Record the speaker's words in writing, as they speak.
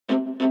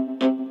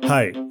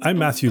Hi, I'm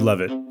Matthew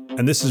Levitt,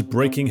 and this is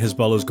Breaking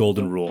Hezbollah's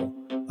Golden Rule,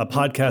 a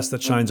podcast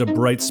that shines a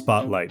bright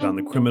spotlight on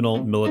the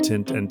criminal,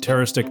 militant, and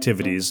terrorist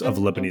activities of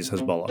Lebanese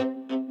Hezbollah.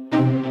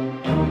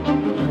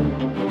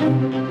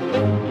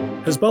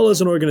 Hezbollah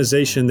is an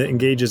organization that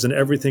engages in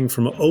everything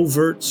from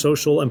overt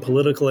social and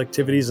political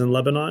activities in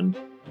Lebanon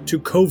to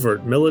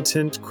covert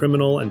militant,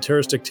 criminal, and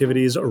terrorist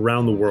activities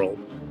around the world.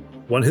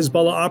 One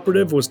Hezbollah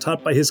operative was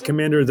taught by his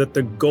commander that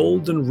the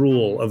golden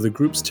rule of the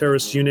group's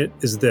terrorist unit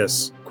is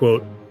this,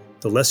 quote,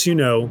 "The less you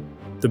know,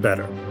 the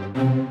better."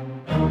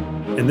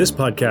 In this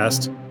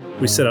podcast,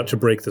 we set out to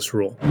break this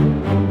rule.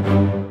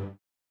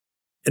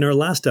 In our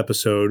last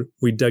episode,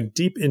 we dug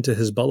deep into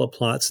Hezbollah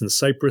plots in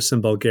Cyprus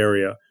and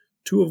Bulgaria,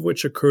 two of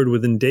which occurred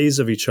within days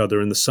of each other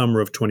in the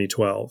summer of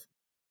 2012.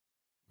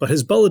 But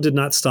Hezbollah did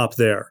not stop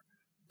there.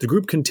 The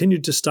group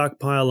continued to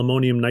stockpile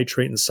ammonium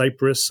nitrate in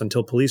Cyprus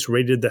until police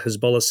raided the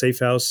Hezbollah safe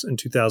house in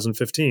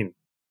 2015.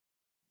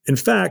 In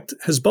fact,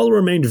 Hezbollah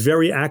remained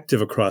very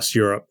active across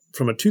Europe,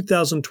 from a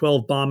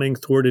 2012 bombing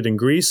thwarted in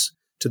Greece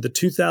to the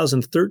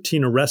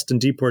 2013 arrest and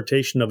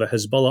deportation of a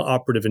Hezbollah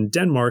operative in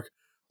Denmark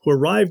who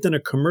arrived in a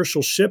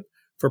commercial ship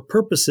for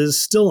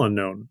purposes still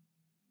unknown.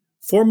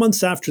 4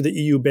 months after the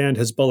EU banned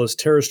Hezbollah's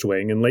terrorist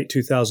wing in late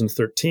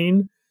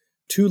 2013,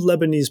 2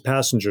 Lebanese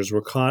passengers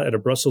were caught at a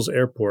Brussels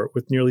airport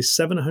with nearly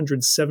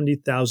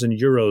 770,000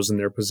 euros in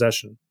their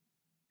possession.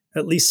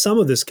 At least some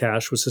of this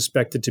cash was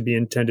suspected to be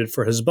intended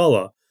for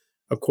Hezbollah,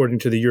 according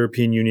to the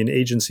European Union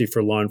Agency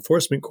for Law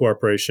Enforcement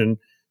Cooperation,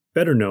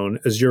 better known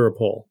as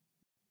Europol.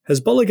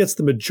 Hezbollah gets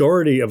the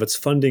majority of its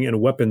funding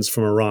and weapons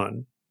from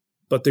Iran,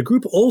 but the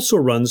group also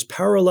runs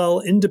parallel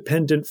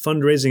independent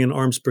fundraising and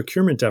arms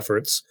procurement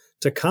efforts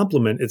to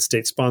complement its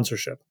state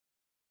sponsorship.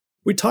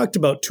 We talked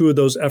about 2 of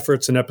those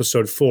efforts in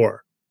episode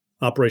 4,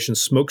 Operation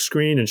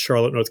Smokescreen in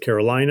Charlotte, North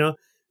Carolina,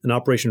 and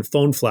Operation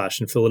Phone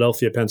Flash in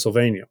Philadelphia,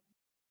 Pennsylvania.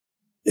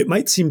 It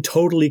might seem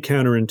totally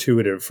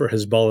counterintuitive for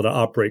Hezbollah to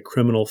operate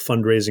criminal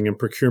fundraising and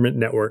procurement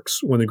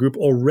networks when the group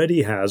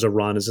already has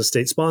Iran as a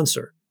state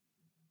sponsor.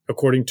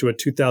 According to a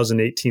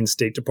 2018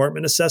 State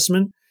Department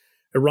assessment,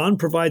 Iran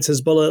provides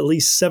Hezbollah at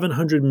least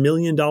 $700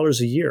 million a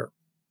year.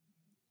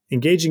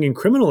 Engaging in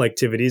criminal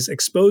activities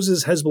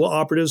exposes Hezbollah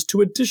operatives to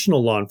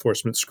additional law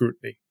enforcement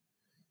scrutiny.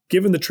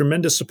 Given the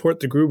tremendous support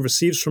the group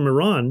receives from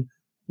Iran,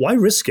 why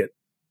risk it?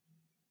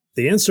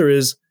 The answer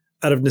is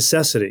out of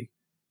necessity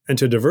and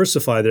to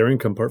diversify their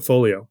income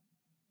portfolio.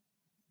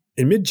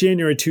 In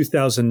mid-January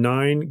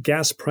 2009,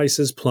 gas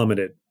prices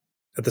plummeted.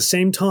 At the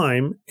same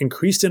time,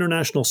 increased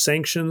international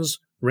sanctions,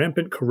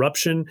 rampant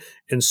corruption,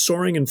 and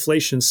soaring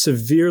inflation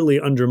severely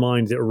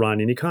undermined the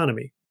Iranian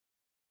economy.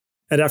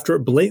 And after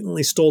it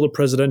blatantly stole the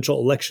presidential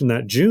election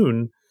that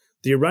June,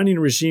 the Iranian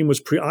regime was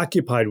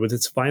preoccupied with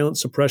its violent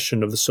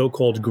suppression of the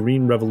so-called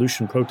Green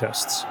Revolution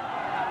protests.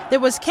 There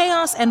was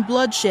chaos and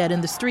bloodshed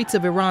in the streets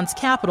of Iran's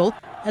capital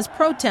as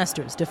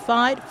protesters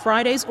defied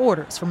Friday's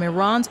orders from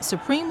Iran's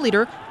supreme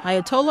leader,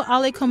 Ayatollah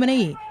Ali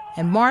Khamenei,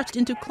 and marched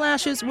into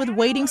clashes with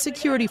waiting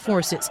security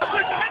forces.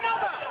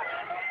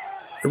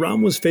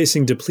 Iran was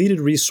facing depleted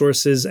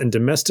resources and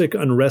domestic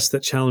unrest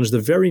that challenged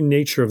the very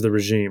nature of the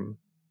regime.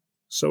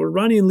 So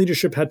Iranian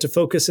leadership had to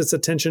focus its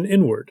attention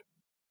inward.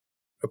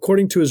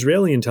 According to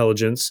Israeli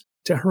intelligence,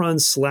 Tehran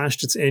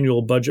slashed its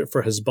annual budget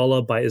for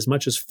Hezbollah by as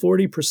much as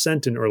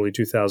 40% in early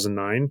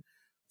 2009,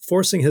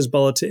 forcing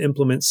Hezbollah to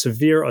implement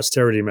severe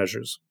austerity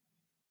measures.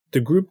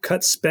 The group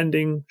cut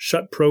spending,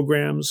 shut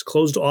programs,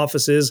 closed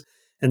offices,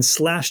 and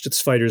slashed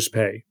its fighters'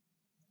 pay.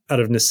 Out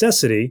of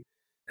necessity,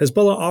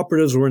 Hezbollah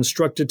operatives were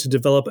instructed to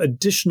develop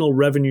additional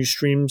revenue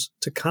streams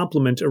to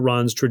complement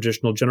Iran's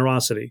traditional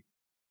generosity.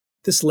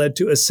 This led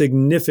to a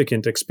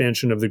significant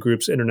expansion of the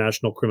group's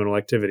international criminal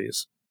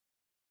activities.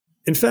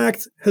 In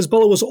fact,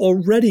 Hezbollah was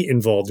already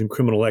involved in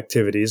criminal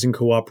activities in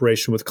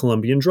cooperation with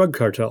Colombian drug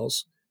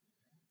cartels.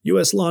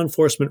 U.S. law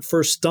enforcement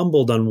first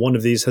stumbled on one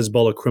of these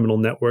Hezbollah criminal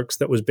networks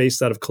that was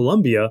based out of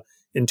Colombia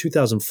in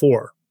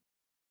 2004.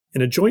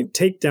 In a joint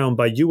takedown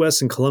by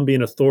U.S. and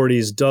Colombian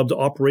authorities dubbed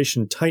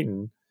Operation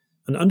Titan,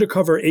 an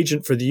undercover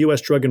agent for the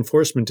U.S. Drug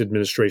Enforcement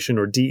Administration,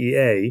 or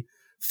DEA,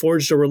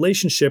 forged a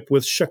relationship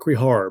with Shekri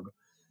Harb,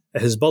 a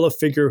Hezbollah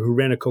figure who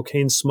ran a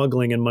cocaine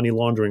smuggling and money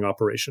laundering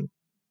operation.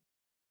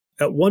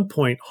 At one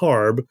point,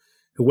 Harb,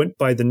 who went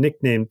by the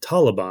nickname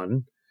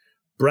Taliban,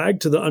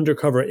 bragged to the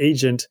undercover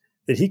agent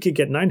that he could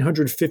get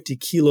 950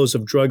 kilos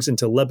of drugs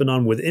into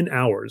Lebanon within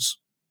hours.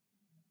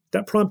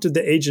 That prompted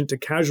the agent to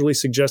casually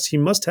suggest he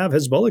must have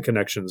Hezbollah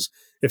connections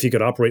if he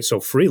could operate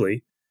so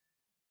freely.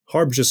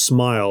 Harb just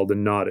smiled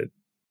and nodded.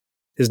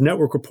 His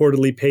network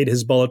reportedly paid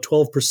Hezbollah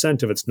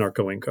 12% of its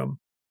narco income.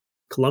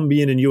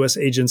 Colombian and U.S.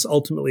 agents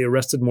ultimately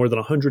arrested more than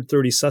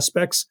 130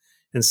 suspects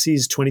and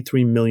seized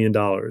 $23 million.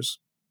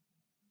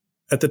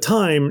 At the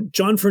time,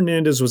 John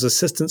Fernandez was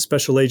Assistant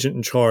Special Agent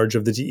in charge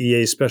of the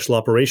DEA's Special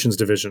Operations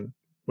Division,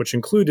 which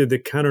included the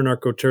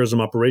Counter-Narcoterrorism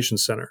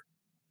Operations Center.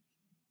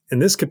 In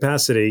this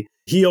capacity,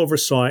 he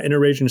oversaw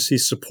interagency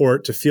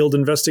support to field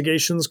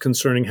investigations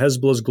concerning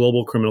Hezbollah's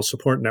global criminal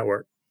support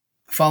network.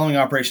 Following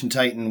Operation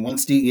Titan,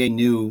 once DEA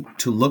knew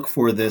to look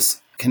for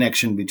this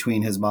connection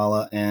between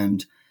Hezbollah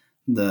and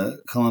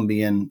the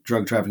Colombian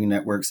drug trafficking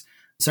networks.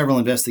 Several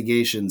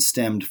investigations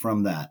stemmed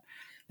from that.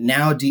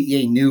 Now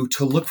DEA knew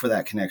to look for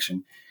that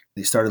connection.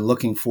 They started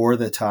looking for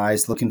the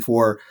ties, looking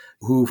for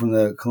who from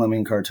the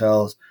Colombian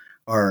cartels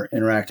are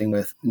interacting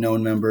with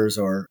known members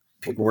or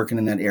people working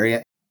in that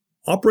area.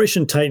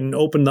 Operation Titan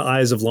opened the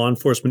eyes of law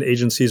enforcement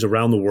agencies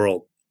around the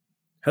world.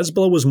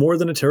 Hezbollah was more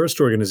than a terrorist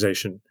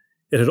organization.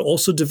 It had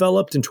also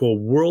developed into a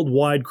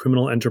worldwide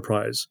criminal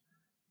enterprise.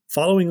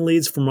 Following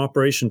leads from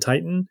Operation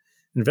Titan,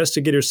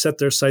 investigators set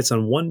their sights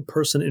on one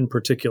person in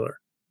particular,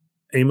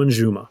 Ayman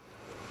Juma.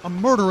 A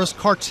murderous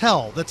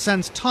cartel that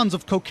sends tons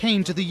of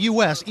cocaine to the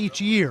U.S. each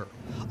year.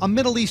 A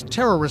Middle East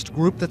terrorist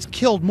group that's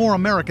killed more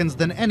Americans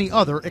than any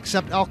other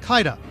except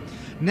Al-Qaeda.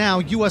 Now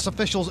U.S.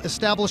 officials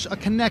establish a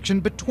connection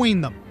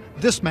between them.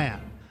 This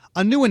man.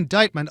 A new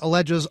indictment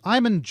alleges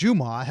Ayman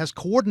Juma has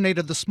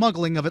coordinated the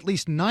smuggling of at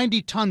least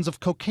 90 tons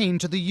of cocaine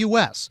to the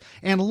U.S.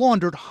 and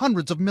laundered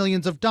hundreds of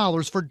millions of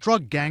dollars for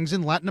drug gangs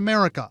in Latin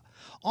America.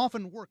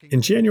 Often working.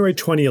 In January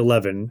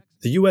 2011,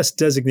 the U.S.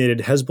 designated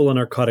Hezbollah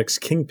narcotics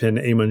kingpin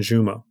Ayman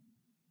Juma.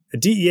 A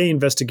DEA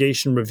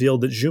investigation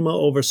revealed that Juma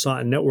oversaw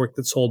a network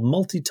that sold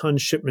multi-ton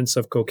shipments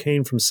of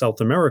cocaine from South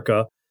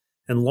America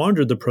and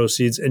laundered the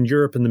proceeds in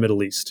Europe and the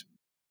Middle East.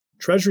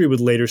 Treasury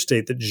would later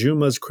state that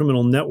Juma's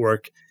criminal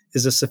network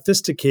is a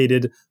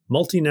sophisticated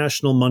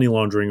multinational money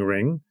laundering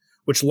ring,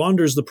 which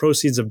launders the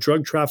proceeds of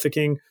drug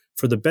trafficking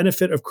for the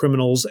benefit of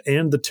criminals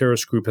and the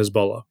terrorist group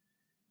Hezbollah.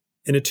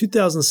 In a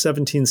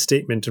 2017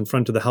 statement in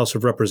front of the House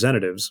of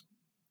Representatives,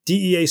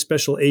 DEA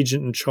Special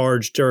Agent in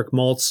Charge Derek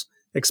Maltz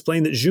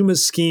explained that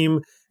Juma's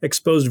scheme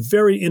exposed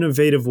very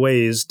innovative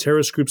ways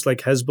terrorist groups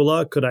like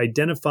Hezbollah could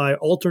identify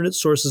alternate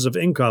sources of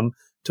income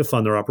to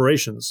fund their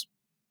operations.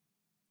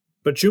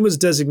 But Juma's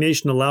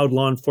designation allowed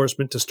law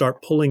enforcement to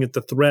start pulling at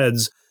the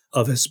threads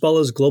of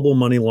Hezbollah's global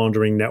money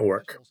laundering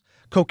network.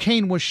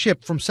 Cocaine was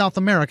shipped from South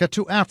America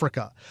to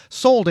Africa,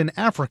 sold in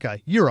Africa,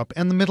 Europe,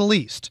 and the Middle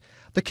East.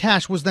 The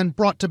cash was then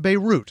brought to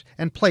Beirut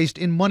and placed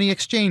in money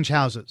exchange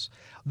houses.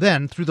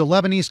 Then, through the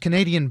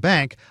Lebanese-Canadian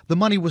bank, the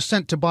money was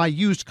sent to buy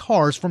used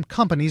cars from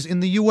companies in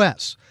the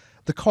U.S.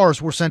 The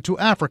cars were sent to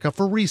Africa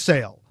for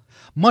resale.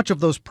 Much of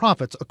those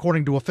profits,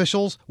 according to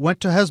officials, went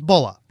to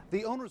Hezbollah.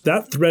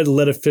 That thread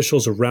led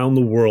officials around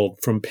the world,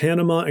 from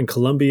Panama and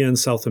Colombia and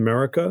South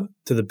America,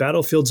 to the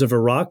battlefields of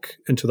Iraq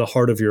and to the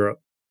heart of Europe.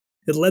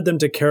 It led them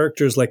to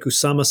characters like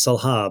Usama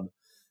Salhab,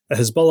 a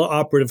Hezbollah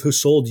operative who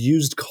sold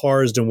used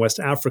cars in West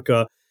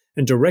Africa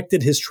and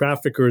directed his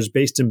traffickers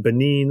based in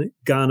Benin,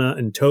 Ghana,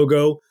 and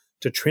Togo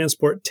to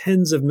transport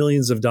tens of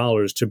millions of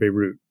dollars to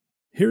Beirut.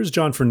 Here's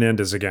John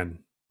Fernandez again.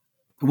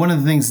 One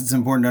of the things that's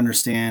important to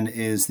understand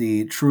is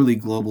the truly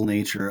global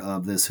nature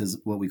of this,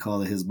 what we call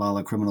the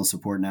Hezbollah Criminal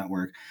Support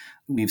Network.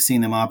 We've seen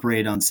them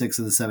operate on 6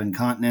 of the 7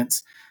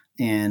 continents.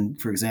 And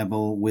for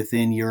example,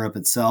 within Europe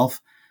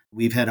itself,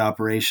 we've had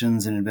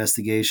operations and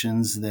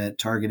investigations that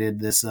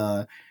targeted this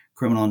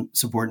criminal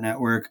support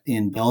network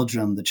in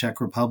Belgium, the Czech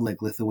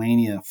Republic,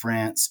 Lithuania,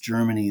 France,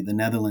 Germany, the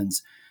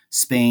Netherlands,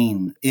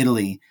 Spain,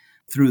 Italy,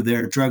 through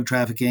their drug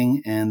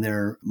trafficking and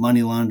their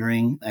money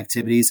laundering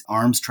activities,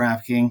 arms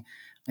trafficking,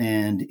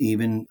 and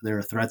even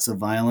their threats of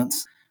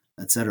violence,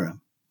 etc.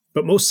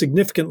 But most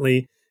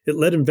significantly, it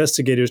led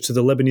investigators to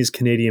the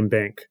Lebanese-Canadian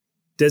bank,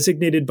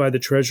 designated by the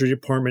Treasury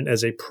Department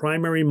as a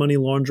primary money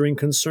laundering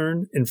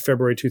concern in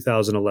February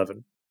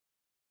 2011.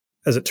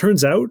 As it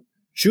turns out,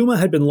 Juma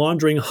had been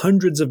laundering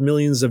hundreds of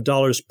millions of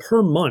dollars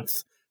per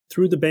month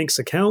through the bank's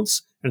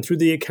accounts and through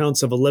the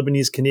accounts of a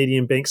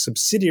Lebanese-Canadian bank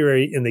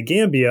subsidiary in the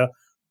Gambia,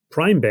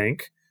 Prime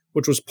Bank,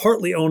 which was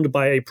partly owned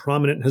by a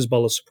prominent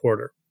Hezbollah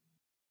supporter.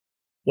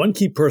 One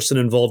key person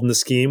involved in the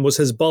scheme was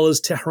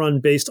Hezbollah's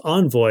Tehran-based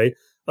envoy,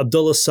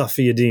 Abdullah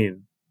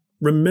Safieddin.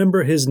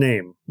 Remember his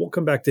name. We'll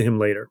come back to him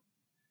later.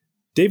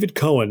 David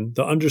Cohen,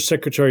 the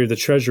Undersecretary of the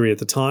Treasury at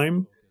the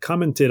time,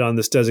 commented on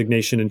this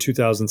designation in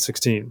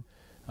 2016.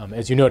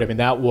 As you noted,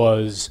 that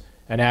was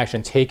an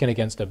action taken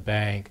against a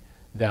bank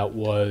that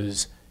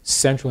was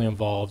centrally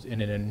involved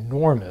in an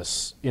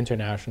enormous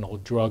international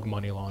drug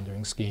money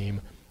laundering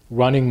scheme,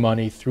 running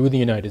money through the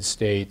United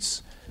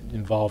States,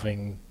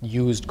 involving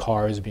used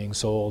cars being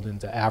sold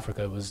into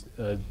Africa. It was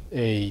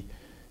a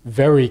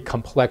very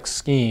complex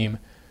scheme,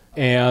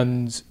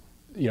 and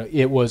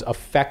it was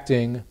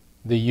affecting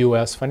the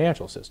U.S.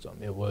 financial system.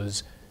 It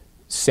was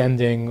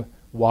sending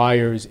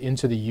wires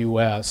into the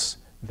U.S.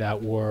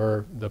 that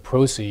were the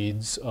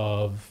proceeds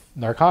of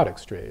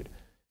narcotics trade.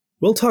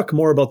 We'll talk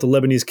more about the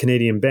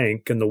Lebanese-Canadian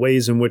bank and the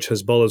ways in which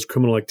Hezbollah's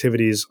criminal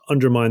activities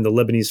undermine the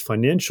Lebanese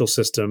financial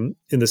system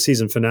in the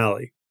season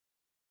finale.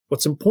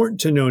 What's important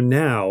to know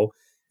now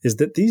is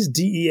that these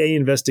DEA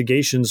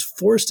investigations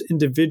forced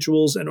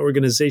individuals and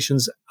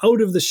organizations out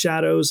of the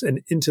shadows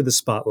and into the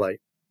spotlight.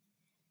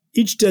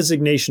 Each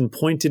designation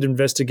pointed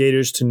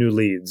investigators to new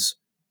leads.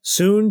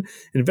 Soon,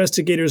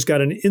 investigators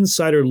got an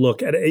insider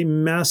look at a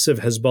massive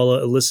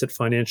Hezbollah illicit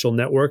financial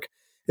network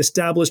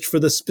established for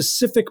the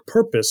specific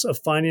purpose of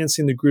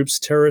financing the group's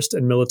terrorist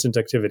and militant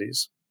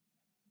activities.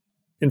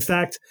 In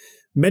fact,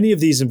 Many of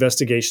these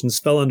investigations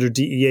fell under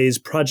DEA's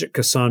Project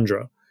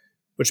Cassandra,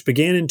 which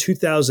began in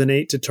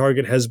 2008 to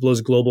target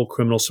Hezbollah's global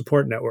criminal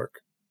support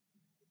network.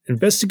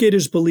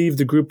 Investigators believe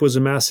the group was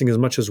amassing as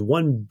much as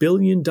 $1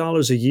 billion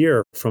a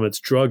year from its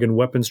drug and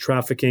weapons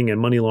trafficking and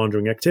money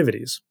laundering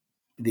activities.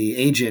 The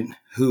agent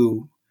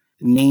who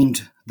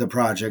named the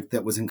project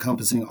that was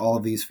encompassing all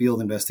of these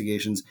field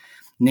investigations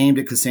named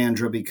it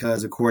Cassandra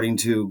because, according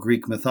to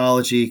Greek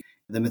mythology,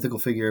 the mythical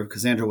figure of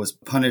Cassandra was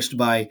punished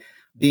by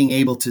being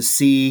able to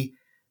see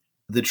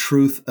the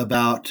truth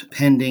about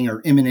pending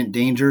or imminent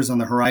dangers on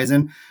the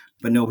horizon,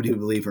 but nobody would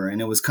believe her.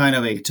 And it was kind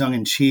of a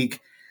tongue-in-cheek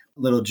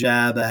little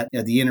jab at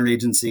the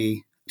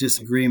interagency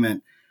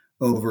disagreement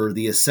over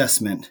the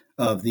assessment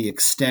of the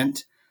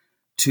extent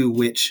to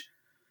which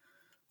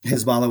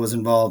Hezbollah was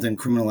involved in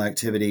criminal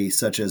activity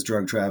such as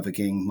drug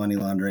trafficking, money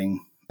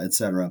laundering,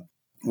 etc.,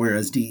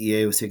 whereas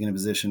DEA was taking a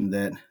position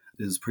that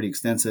is pretty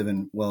extensive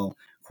and well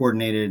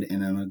coordinated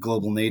and on a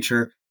global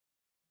nature.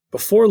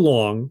 Before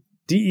long,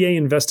 DEA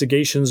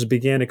investigations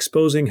began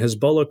exposing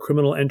Hezbollah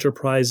criminal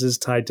enterprises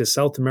tied to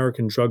South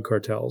American drug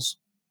cartels.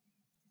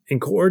 In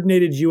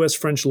coordinated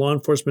U.S.-French law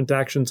enforcement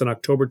actions in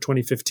October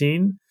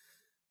 2015,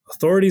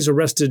 authorities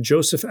arrested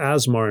Joseph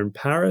Asmar in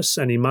Paris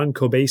and Iman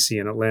Kobeissi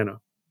in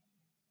Atlanta.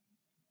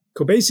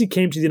 Kobeissi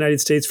came to the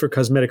United States for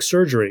cosmetic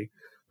surgery,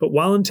 but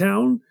while in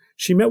town,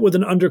 she met with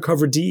an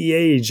undercover DEA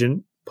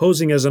agent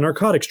posing as a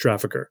narcotics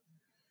trafficker.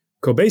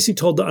 Kobeissi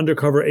told the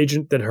undercover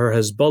agent that her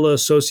Hezbollah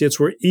associates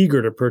were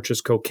eager to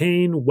purchase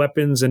cocaine,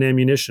 weapons, and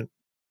ammunition.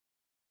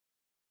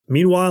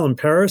 Meanwhile, in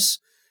Paris,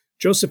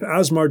 Joseph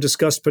Asmar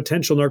discussed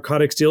potential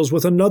narcotics deals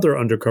with another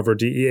undercover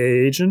DEA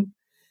agent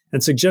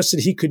and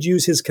suggested he could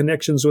use his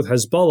connections with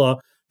Hezbollah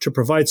to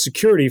provide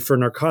security for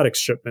narcotics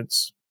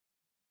shipments.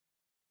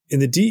 In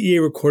the DEA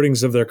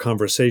recordings of their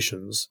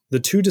conversations, the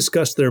two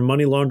discussed their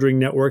money laundering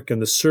network and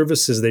the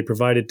services they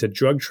provided to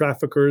drug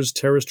traffickers,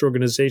 terrorist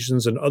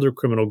organizations, and other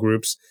criminal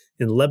groups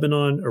in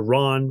Lebanon,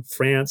 Iran,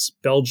 France,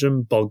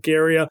 Belgium,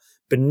 Bulgaria,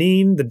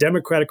 Benin, the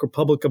Democratic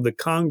Republic of the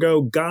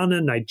Congo, Ghana,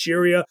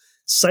 Nigeria,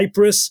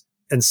 Cyprus,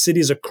 and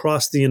cities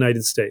across the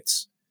United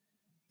States.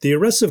 The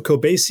arrests of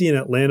Kobeissi in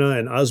Atlanta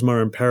and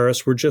Asmar in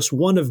Paris were just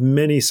one of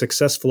many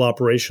successful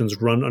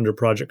operations run under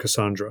Project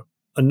Cassandra.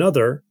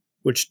 Another,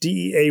 which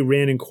DEA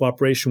ran in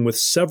cooperation with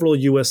several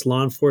U.S.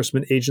 law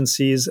enforcement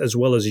agencies as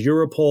well as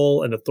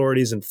Europol and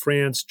authorities in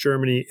France,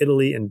 Germany,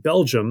 Italy, and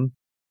Belgium,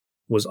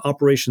 was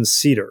Operation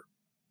Cedar.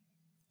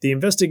 The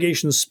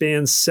investigation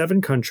spanned 7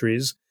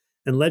 countries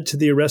and led to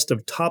the arrest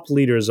of top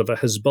leaders of a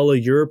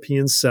Hezbollah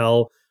European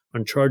cell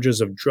on charges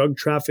of drug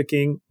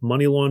trafficking,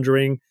 money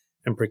laundering,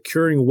 and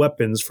procuring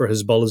weapons for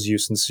Hezbollah's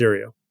use in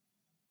Syria.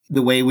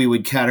 The way we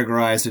would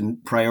categorize and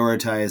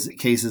prioritize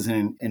cases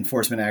and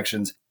enforcement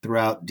actions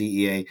throughout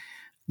DEA,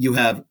 you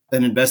have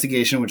an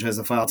investigation, which has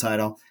a file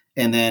title,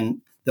 and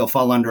then they'll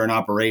fall under an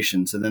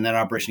operation. So then that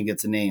operation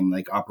gets a name,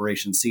 like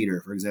Operation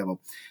Cedar, for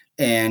example.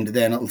 And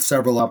then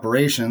several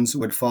operations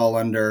would fall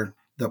under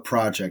the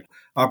project.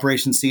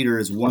 Operation Cedar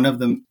is one of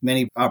the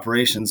many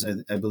operations.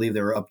 I believe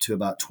there were up to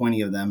about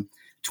 20 of them,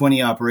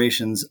 20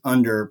 operations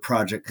under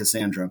Project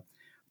Cassandra.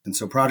 And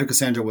so Project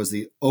Cassandra was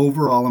the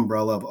overall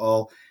umbrella of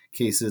all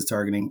cases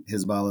targeting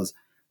Hezbollah's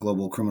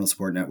global criminal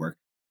support network.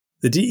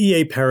 The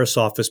DEA Paris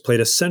office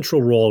played a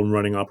central role in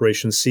running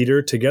Operation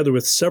Cedar, together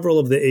with several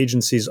of the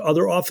agency's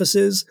other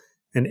offices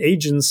and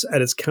agents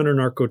at its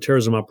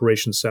Counter-Narco-Terrorism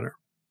Operations Center.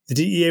 The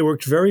DEA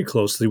worked very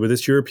closely with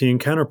its European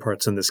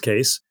counterparts in this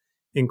case,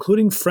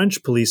 including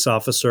French police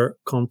officer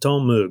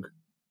Quentin Moog.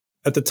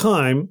 At the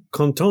time,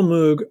 Quentin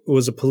Moog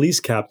was a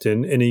police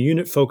captain in a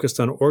unit focused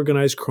on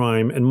organized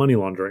crime and money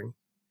laundering.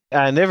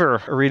 I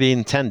never really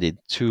intended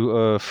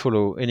to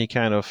follow any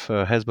kind of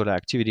Hezbollah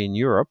activity in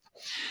Europe.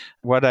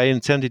 What I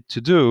intended to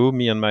do,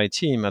 me and my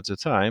team at the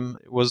time,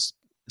 was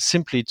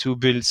simply to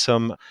build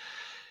some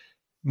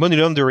money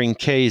laundering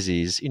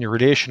cases in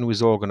relation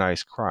with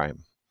organized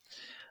crime.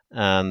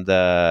 And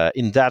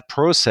in that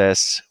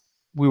process,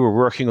 we were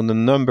working on a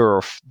number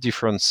of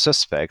different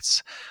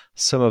suspects,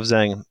 some of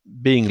them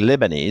being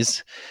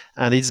Lebanese.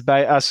 And it's by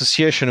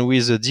association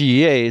with the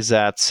DEA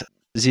that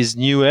these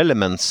new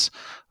elements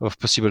of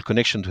possible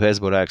connection to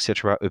Hezbollah,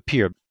 etc.,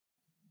 appear.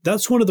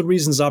 That's one of the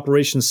reasons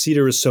Operation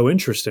Cedar is so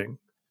interesting.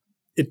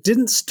 It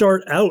didn't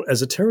start out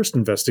as a terrorist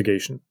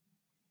investigation.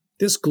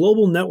 This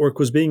global network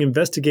was being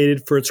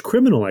investigated for its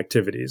criminal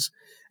activities,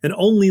 and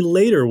only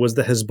later was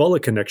the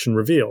Hezbollah connection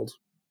revealed.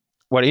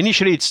 Well,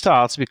 initially it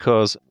starts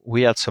because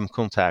we had some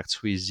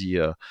contacts with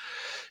the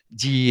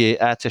DEA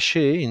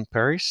attaché in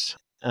Paris.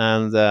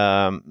 And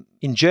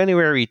in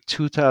January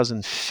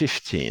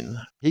 2015,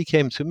 he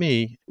came to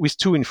me with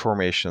 2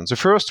 informations. The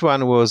first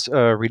one was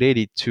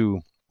related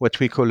to what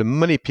we call a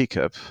money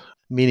pickup,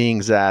 meaning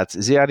that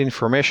they had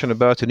information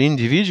about an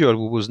individual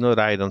who was not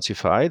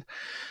identified,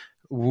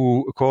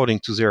 who, according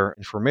to their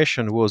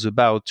information, was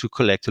about to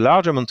collect a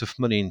large amount of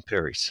money in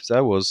Paris.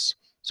 That was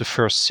the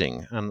first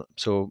thing. And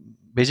so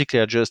basically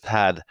I just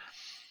had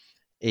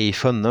a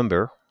phone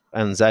number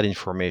and that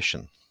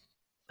information.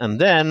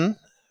 And then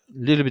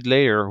little bit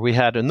later, we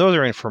had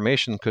another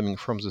information coming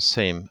from the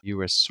same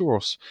US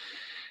source,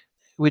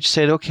 which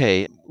said,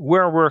 okay,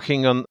 we're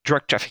working on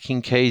drug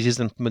trafficking cases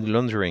and money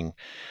laundering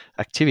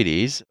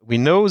activities. We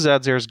know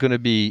that there's going to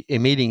be a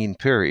meeting in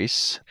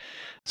Paris.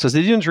 So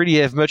they didn't really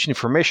have much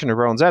information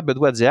around that, but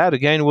what they had,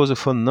 again, was a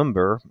phone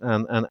number,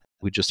 and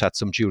we just had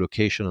some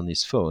geolocation on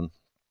his phone.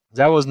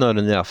 That was not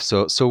enough.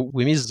 So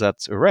we missed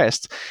that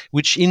arrest,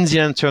 which in the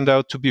end turned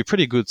out to be a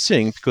pretty good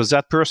thing, because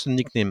that person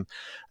nicknamed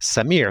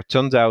Samir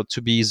turned out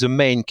to be the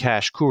main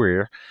cash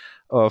courier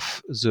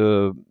of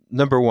the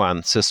number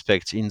one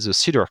suspect in the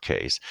Cedar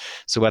case.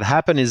 So what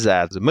happened is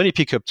that the money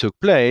pickup took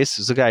place,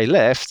 the guy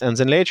left, and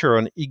then later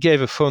on he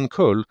gave a phone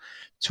call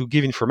to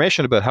give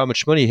information about how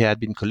much money had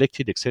been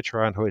collected,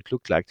 etc., and how it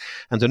looked like.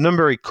 And the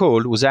number he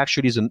called was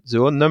actually the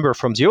own number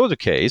from the other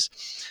case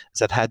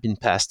that had been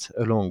passed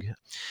along.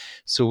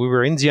 So we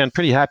were in the end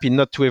pretty happy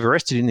not to have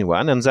arrested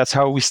anyone, and that's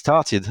how we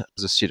started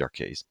the Cedar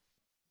case.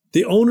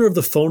 The owner of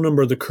the phone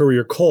number the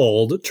courier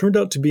called turned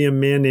out to be a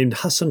man named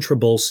Hassan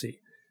Trabolsi,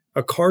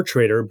 a car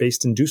trader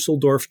based in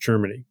Dusseldorf,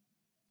 Germany.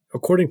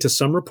 According to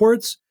some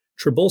reports,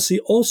 Trabolsi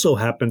also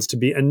happens to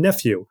be a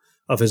nephew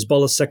of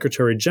Hezbollah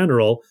Secretary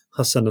General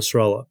Hassan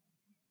Nasrallah.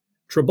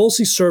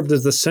 Trabolsi served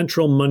as the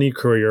central money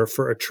courier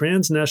for a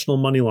transnational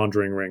money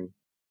laundering ring.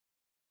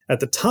 At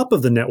the top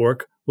of the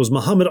network was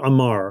Mohammed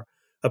Ammar,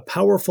 a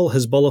powerful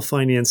Hezbollah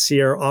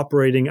financier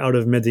operating out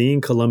of Medellin,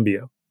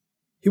 Colombia.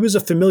 He was a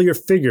familiar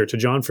figure to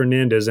John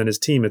Fernandez and his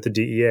team at the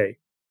DEA.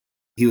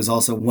 He was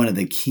also one of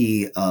the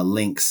key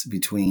links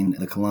between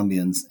the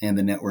Colombians and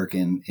the network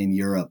in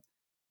Europe.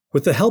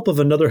 With the help of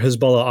another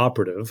Hezbollah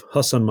operative,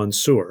 Hassan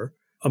Mansour,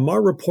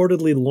 Ammar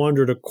reportedly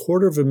laundered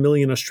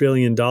 $250,000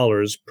 Australian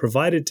dollars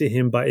provided to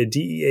him by a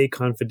DEA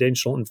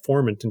confidential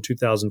informant in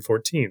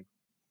 2014.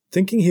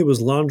 Thinking he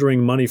was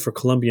laundering money for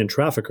Colombian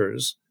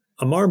traffickers,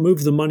 Ammar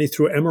moved the money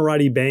through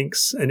Emirati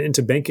banks and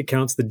into bank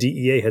accounts the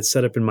DEA had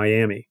set up in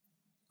Miami.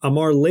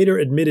 Ammar later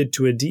admitted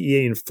to a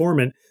DEA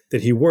informant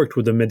that he worked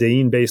with a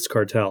Medellin-based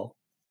cartel.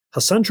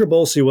 Hassan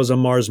Trabolsi was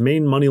Ammar's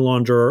main money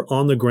launderer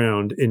on the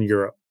ground in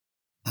Europe.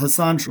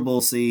 Hassan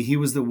Trabolsi, he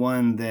was the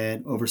one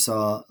that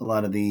oversaw a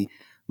lot of the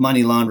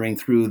money laundering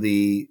through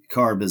the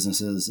car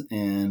businesses,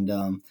 and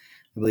I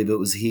believe it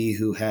was he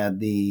who had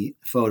the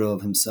photo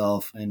of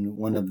himself in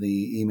one of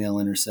the email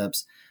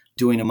intercepts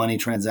doing a money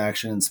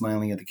transaction and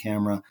smiling at the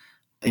camera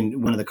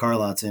in one of the car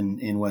lots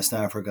in West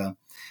Africa.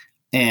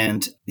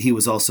 And he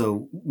was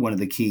also one of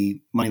the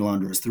key money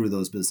launderers through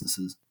those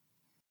businesses.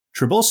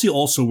 Trabolsi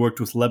also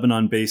worked with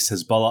Lebanon-based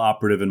Hezbollah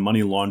operative and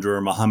money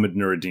launderer Mohammed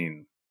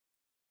Nuruddin.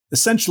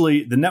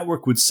 Essentially, the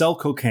network would sell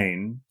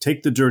cocaine,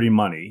 take the dirty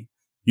money,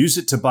 use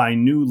it to buy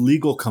new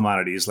legal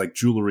commodities like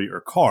jewelry or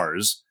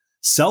cars,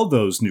 sell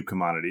those new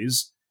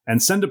commodities,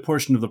 and send a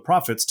portion of the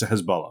profits to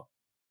Hezbollah.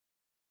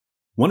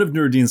 One of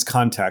Nuruddin's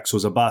contacts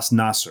was Abbas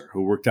Nasser,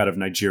 who worked out of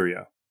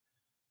Nigeria.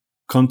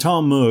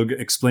 Quentin Moog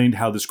explained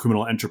how this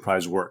criminal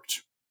enterprise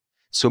worked.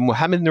 So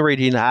Mohammed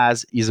Nuruddin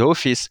has his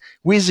office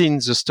within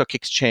the stock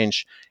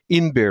exchange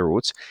in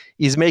Beirut.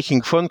 He's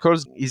making phone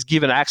calls. He's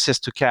given access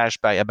to cash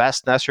by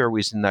Abbas Nasser, who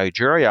is in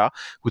Nigeria,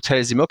 who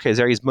tells him, okay,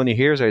 there is money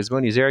here, there is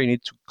money there. You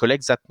need to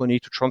collect that money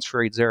to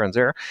transfer it there and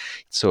there.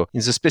 So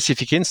in the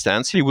specific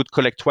instance, he would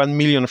collect 1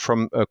 million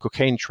from a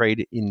cocaine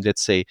trade in,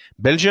 let's say,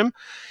 Belgium.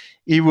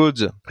 He would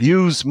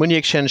use money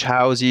exchange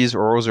houses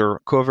or other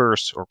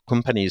covers or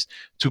companies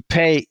to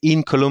pay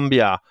in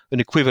Colombia an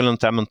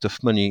equivalent amount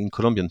of money in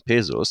Colombian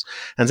pesos.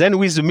 And then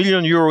with the €1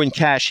 million in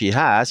cash he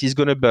has, he's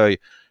going to buy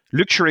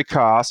luxury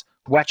cars,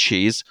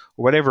 watches,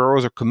 or whatever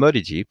other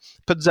commodity,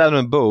 put that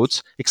on a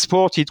boat,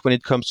 export it when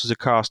it comes to the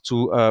cars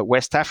to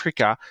West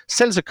Africa,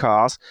 sell the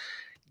cars,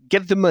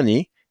 get the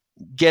money,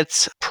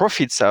 get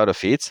profits out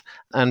of it,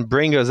 and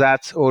bring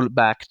that all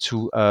back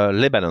to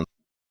Lebanon.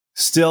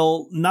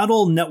 Still, not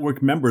all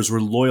network members were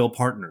loyal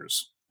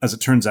partners. As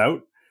it turns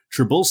out,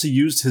 Trabolsi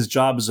used his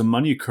job as a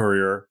money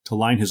courier to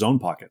line his own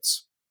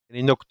pockets.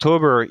 In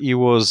October, he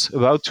was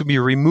about to be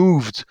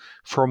removed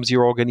from the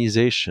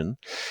organization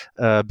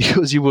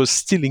because he was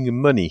stealing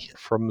money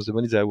from the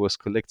money that I was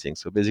collecting.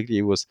 So basically,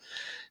 he was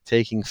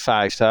taking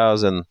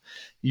 5,000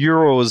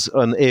 euros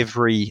on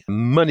every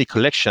money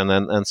collection.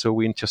 And so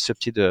we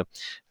intercepted a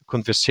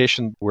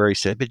conversation where he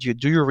said, but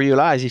do you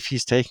realize if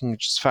he's taking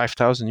just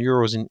 5,000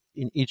 euros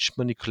in each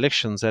money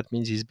collection, that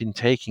means he's been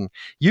taking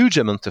huge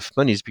amount of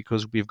monies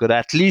because we've got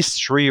at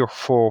least 3 or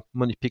 4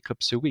 money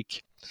pickups a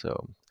week.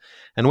 So,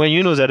 and when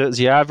you know that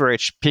the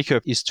average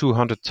pickup is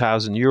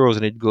 200,000 euros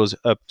and it goes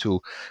up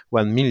to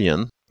 1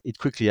 million, it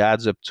quickly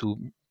adds up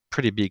to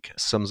pretty big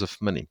sums of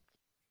money.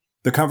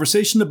 The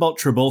conversation about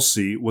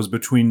Trabolsi was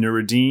between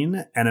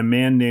Nuruddin and a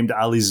man named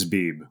Ali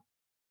Zabib.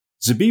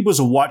 Zabib was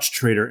a watch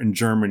trader in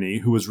Germany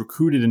who was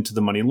recruited into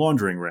the money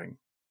laundering ring.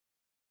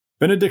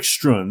 Benedikt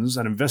Strunz,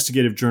 an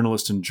investigative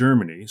journalist in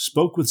Germany,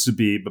 spoke with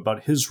Zabib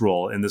about his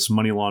role in this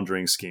money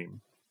laundering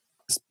scheme.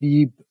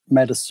 Zabib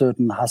met a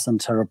certain Hassan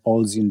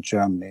Trabolsi in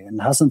Germany. And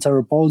Hassan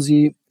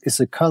Trabolsi is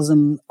a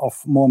cousin of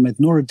Mohammed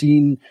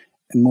Nuruddin.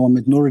 And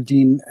Mohammed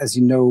Nuruddin, as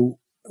you know,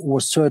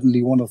 was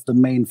certainly one of the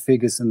main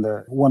figures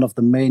one of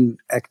the main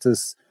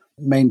actors,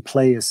 main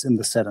players in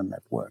the Cedar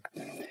network.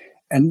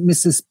 And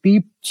Mrs.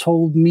 Beeb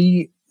told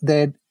me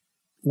that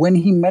when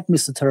he met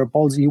Mr.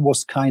 Tarabolsi, he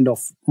was kind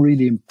of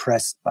really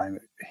impressed by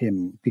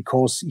him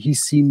because he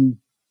seemed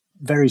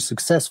very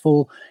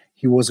successful.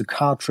 He was a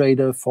car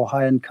trader for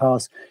high-end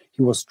cars.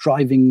 He was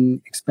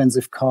driving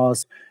expensive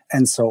cars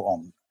and so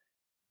on.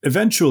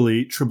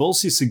 Eventually,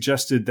 Trabulsi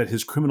suggested that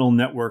his criminal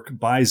network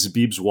buy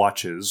Zabib's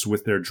watches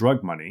with their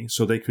drug money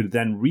so they could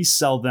then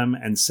resell them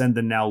and send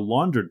the now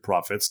laundered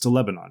profits to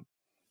Lebanon.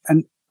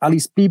 And Ali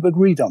Zabib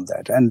agreed on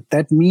that. And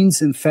that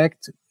means, in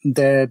fact,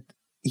 that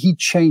he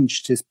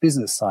changed his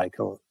business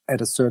cycle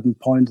at a certain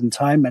point in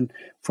time. And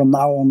from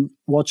now on,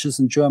 watches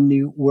in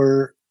Germany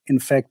were, in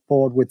fact,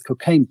 bought with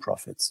cocaine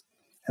profits.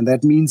 And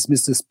that means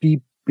Mr.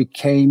 Zabib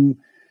became,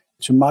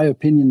 to my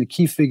opinion, a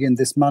key figure in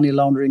this money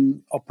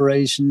laundering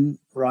operation,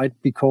 right?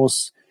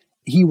 Because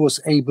he was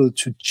able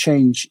to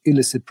change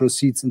illicit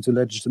proceeds into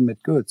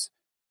legitimate goods.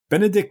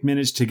 Benedict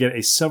managed to get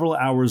a several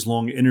hours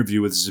long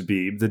interview with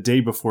Zabib the day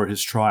before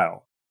his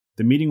trial.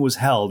 The meeting was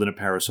held in a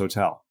Paris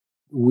hotel.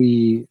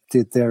 We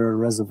did their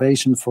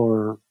reservation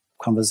for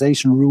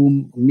conversation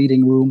room,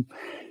 meeting room,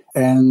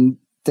 and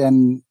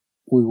then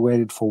we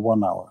waited for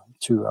 1 hour,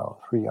 2 hours,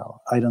 3 hours.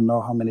 I don't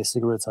know how many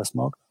cigarettes I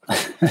smoked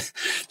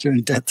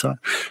during that time.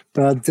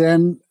 But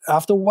then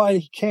after a while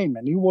he came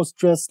and he was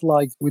dressed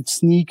like with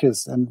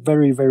sneakers and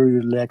very, very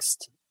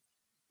relaxed.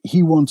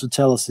 He wanted to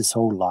tell us his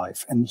whole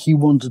life and he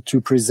wanted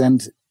to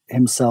present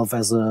himself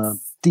as a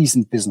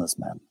decent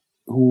businessman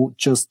who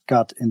just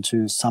got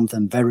into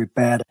something very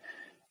bad.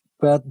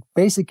 But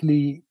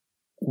basically,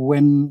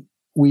 when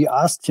we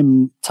asked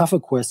him tougher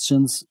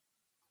questions,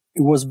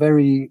 it was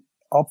very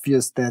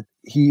obvious that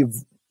he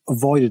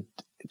avoided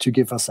to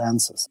give us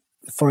answers.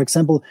 For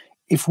example,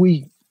 if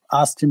we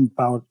asked him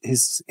about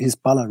his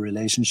Hezbollah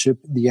relationship,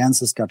 the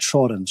answers got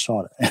shorter and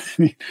shorter.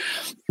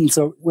 And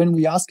so when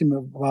we asked him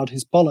about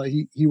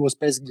Hezbollah, he was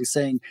basically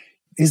saying,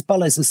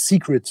 Hezbollah is a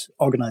secret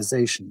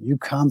organization. You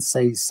can't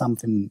say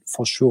something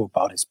for sure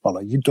about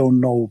Hezbollah. You don't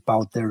know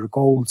about their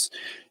goals.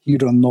 You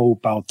don't know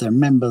about their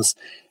members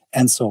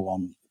and so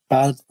on.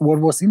 But what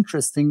was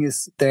interesting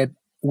is that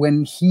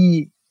when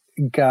he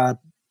got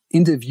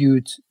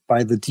interviewed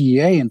by the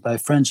DEA and by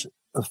French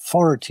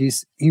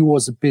authorities, he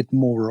was a bit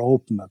more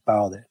open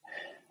about it.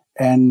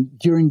 And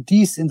during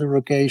these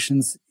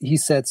interrogations, he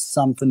said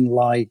something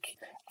like,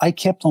 I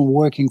kept on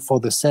working for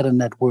the Cedar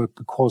network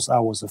because I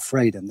was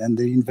afraid. And then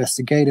the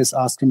investigators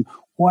asked him,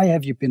 why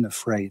have you been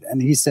afraid?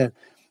 And he said,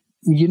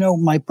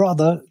 my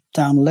brother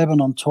down in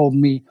Lebanon told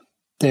me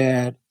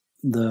that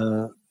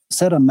the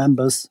Cedar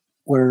members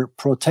were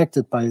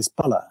protected by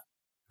Hezbollah.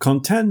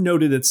 Content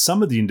noted that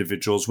some of the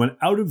individuals went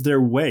out of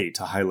their way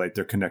to highlight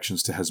their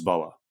connections to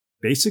Hezbollah,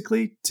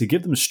 basically to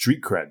give them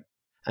street cred.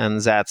 And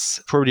that's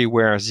probably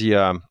where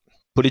the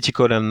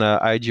political and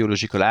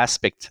ideological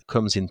aspect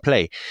comes in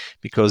play,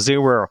 because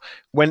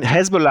when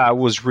Hezbollah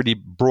was really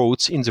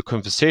brought in the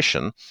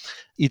conversation,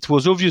 it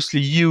was obviously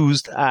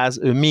used as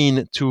a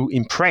mean to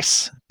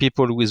impress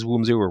people with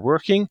whom they were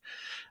working,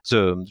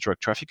 the drug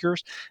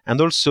traffickers, and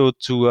also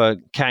to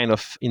kind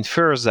of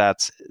infer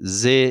that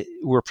they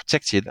were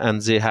protected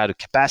and they had a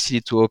capacity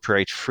to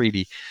operate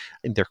freely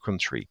in their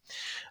country.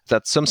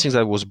 That's something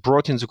that was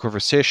brought into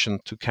conversation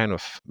to kind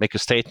of make a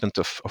statement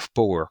of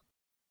power.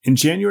 In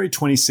January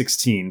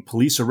 2016,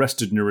 police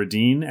arrested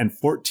Nuruddin and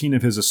 14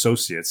 of his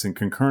associates in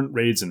concurrent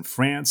raids in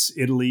France,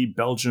 Italy,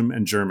 Belgium,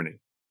 and Germany.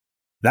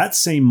 That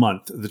same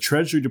month, the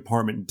Treasury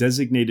Department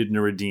designated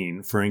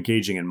Nuruddin for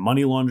engaging in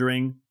money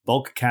laundering,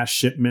 bulk cash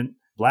shipment,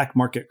 black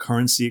market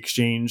currency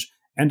exchange,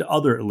 and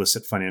other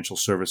illicit financial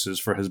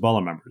services for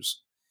Hezbollah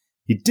members.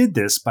 He did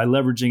this by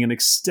leveraging an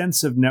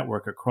extensive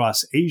network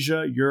across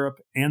Asia, Europe,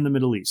 and the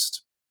Middle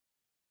East.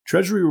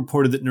 Treasury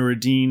reported that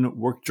Nuruddin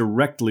worked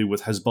directly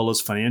with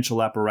Hezbollah's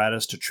financial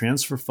apparatus to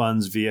transfer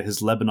funds via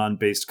his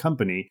Lebanon-based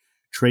company,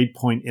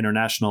 TradePoint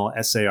International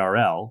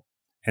SARL,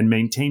 and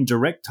maintained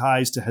direct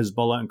ties to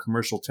Hezbollah and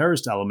commercial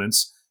terrorist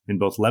elements in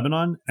both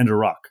Lebanon and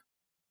Iraq.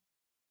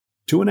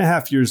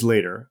 2.5 years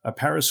later, a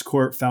Paris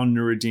court found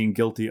Nuruddin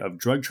guilty of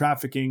drug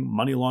trafficking,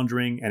 money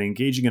laundering, and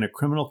engaging in a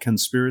criminal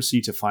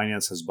conspiracy to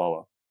finance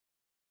Hezbollah.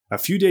 A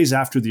few days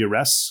after the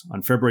arrests,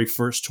 on February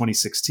 1,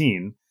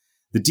 2016,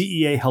 the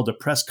DEA held a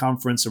press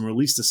conference and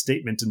released a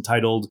statement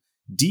entitled,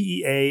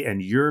 DEA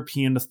and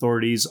European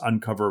Authorities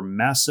Uncover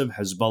Massive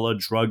Hezbollah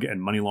Drug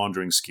and Money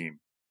Laundering Scheme.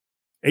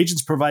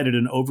 Agents provided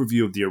an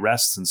overview of the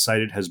arrests and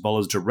cited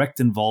Hezbollah's direct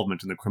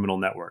involvement in the criminal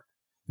network.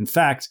 In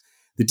fact,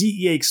 the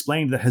DEA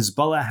explained that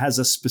Hezbollah has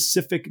a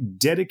specific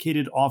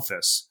dedicated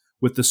office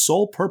with the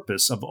sole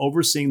purpose of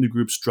overseeing the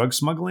group's drug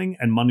smuggling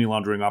and money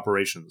laundering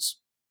operations.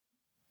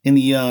 In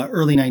the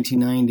early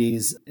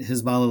 1990s,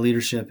 Hezbollah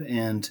leadership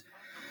and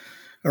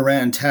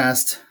Iran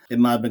tasked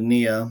Imad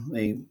Bagnia,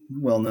 a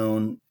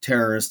well-known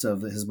terrorist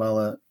of the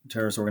Hezbollah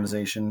terrorist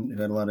organization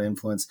who had a lot of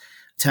influence,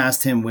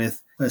 tasked him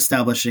with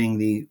establishing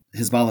the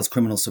Hezbollah's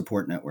criminal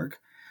support network.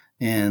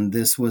 And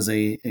this was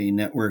a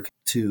network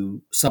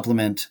to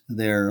supplement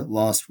their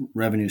lost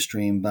revenue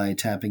stream by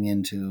tapping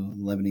into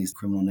Lebanese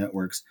criminal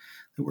networks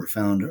that were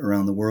found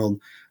around the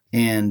world.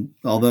 And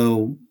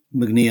although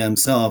Mugniya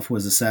himself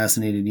was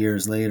assassinated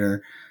years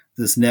later,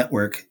 this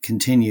network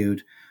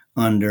continued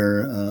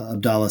under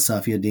Abdallah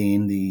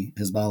Safiuddin, the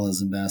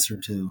Hezbollah's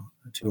ambassador to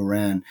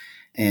Iran,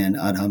 and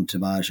Adham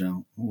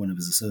Tabaja, one of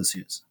his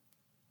associates.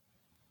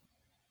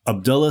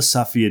 Abdullah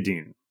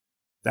Safiuddin.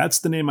 That's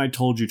the name I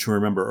told you to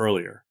remember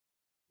earlier.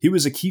 He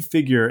was a key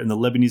figure in the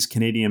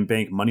Lebanese-Canadian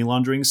bank money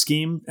laundering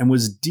scheme and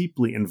was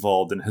deeply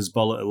involved in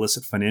Hezbollah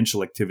illicit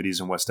financial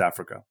activities in West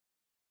Africa.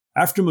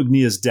 After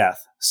Mugniya's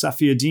death,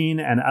 Safiuddin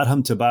and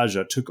Adham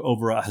Tabaja took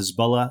over a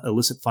Hezbollah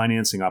illicit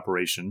financing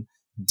operation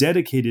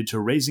dedicated to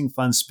raising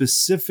funds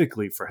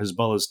specifically for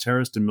Hezbollah's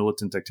terrorist and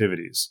militant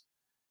activities.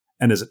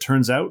 And as it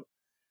turns out,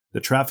 the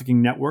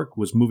trafficking network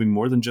was moving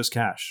more than just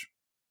cash.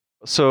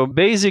 So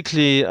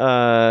basically,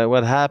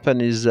 what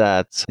happened is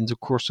that in the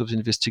course of the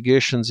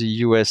investigations, the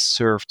U.S.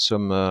 served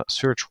some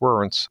search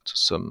warrants to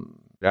some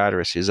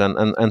addresses,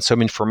 and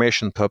some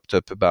information popped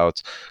up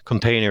about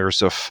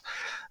containers of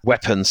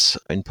weapons,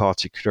 in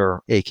particular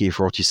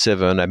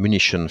AK-47,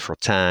 ammunition for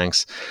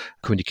tanks,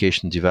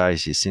 communication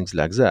devices, things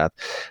like that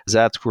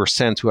were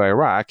sent to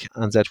Iraq,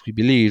 and that we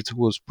believed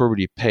was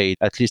probably paid,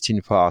 at least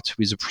in part,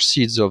 with the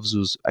proceeds of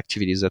those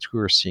activities that we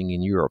were seeing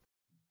in Europe.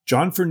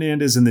 John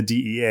Fernandez and the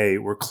DEA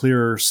were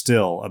clearer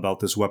still about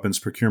this weapons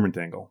procurement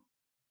angle.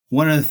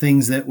 One of the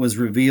things that was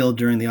revealed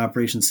during the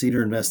Operation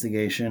Cedar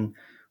investigation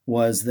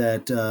was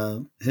that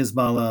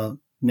Hezbollah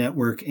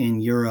network in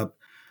Europe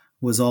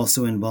was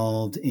also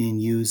involved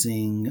in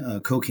using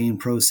cocaine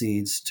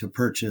proceeds to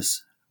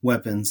purchase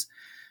weapons,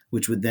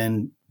 which would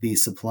then be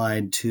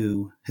supplied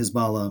to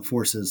Hezbollah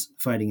forces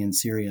fighting in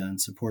Syria in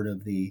support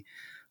of the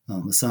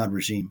Assad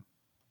regime.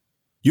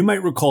 You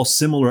might recall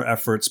similar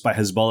efforts by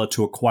Hezbollah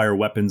to acquire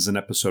weapons in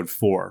Episode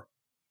 4.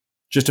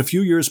 Just a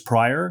few years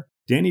prior,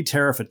 Danny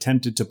Tariff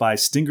attempted to buy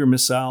Stinger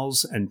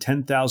missiles and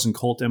 10,000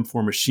 Colt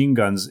M4 machine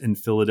guns in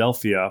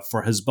Philadelphia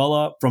for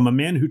Hezbollah from a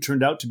man who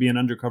turned out to be an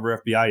undercover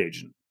FBI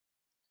agent.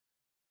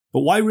 But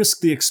why risk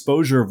the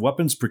exposure of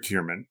weapons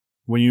procurement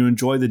when you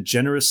enjoy the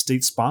generous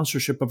state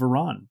sponsorship of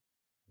Iran?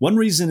 One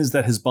reason is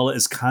that Hezbollah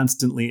is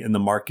constantly in the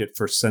market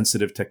for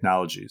sensitive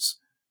technologies.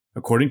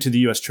 According to the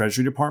U.S.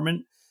 Treasury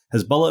Department,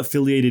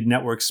 Hezbollah-affiliated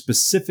networks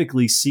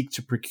specifically seek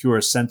to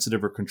procure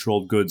sensitive or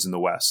controlled goods in the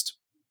West.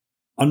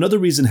 Another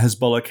reason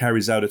Hezbollah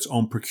carries out its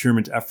own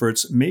procurement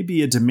efforts may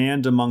be a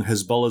demand among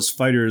Hezbollah's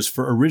fighters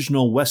for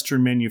original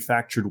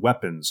Western-manufactured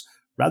weapons,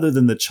 rather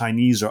than the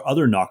Chinese or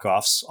other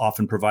knockoffs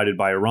often provided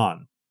by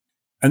Iran.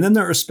 And then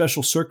there are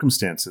special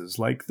circumstances,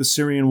 like the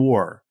Syrian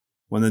war,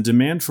 when the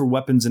demand for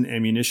weapons and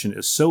ammunition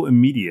is so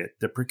immediate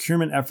that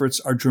procurement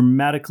efforts are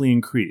dramatically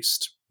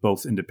increased,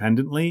 both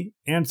independently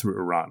and through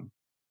Iran.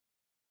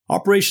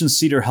 Operation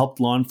Cedar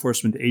helped law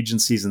enforcement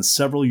agencies in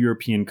several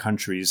European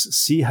countries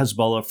see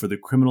Hezbollah for the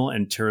criminal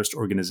and terrorist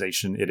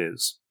organization it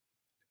is.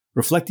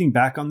 Reflecting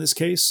back on this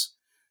case,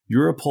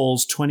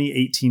 Europol's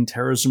 2018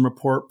 terrorism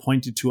report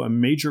pointed to a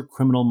major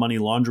criminal money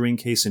laundering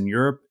case in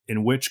Europe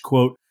in which,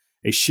 quote,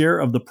 a share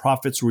of the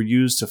profits were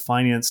used to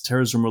finance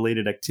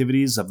terrorism-related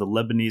activities of the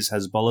Lebanese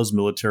Hezbollah's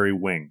military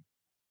wing.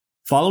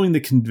 Following the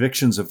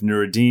convictions of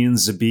Nuruddin,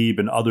 Zabib,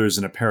 and others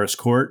in a Paris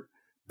court,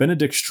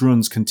 Benedikt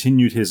Strunz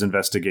continued his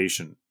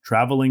investigation,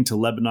 traveling to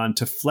Lebanon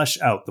to flesh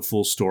out the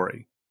full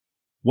story.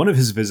 One of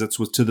his visits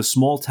was to the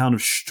small town of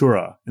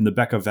Shtura in the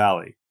Bekaa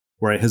Valley,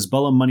 where a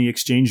Hezbollah money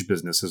exchange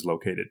business is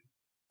located.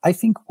 I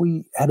think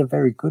we had a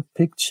very good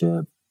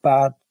picture,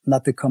 but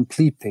not the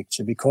complete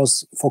picture,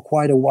 because for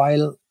quite a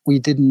while we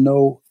didn't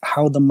know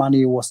how the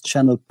money was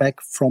channeled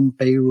back from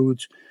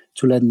Beirut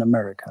to Latin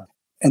America.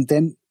 And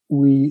then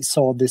we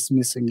saw this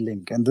missing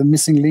link, and the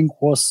missing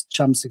link was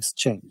Chums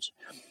Exchange.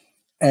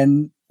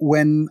 And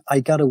when I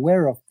got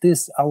aware of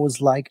this, I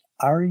was like,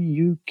 are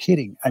you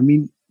kidding? I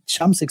mean,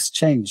 Chums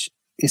Exchange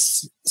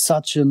is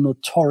such a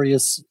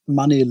notorious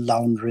money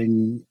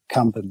laundering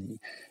company.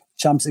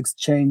 Chums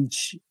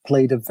Exchange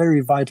played a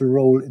very vital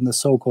role in the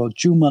so-called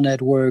Juma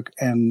network.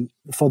 And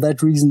for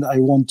that reason, I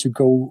want to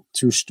go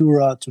to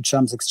Shtura, to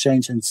Chums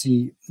Exchange, and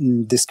see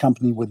this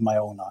company with my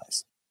own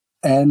eyes.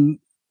 And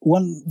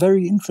one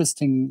very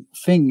interesting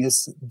thing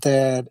is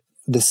that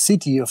the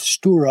city of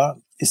Shtura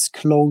is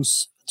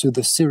close to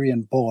the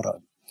Syrian border.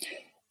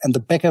 And the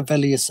Bekaa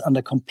Valley is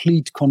under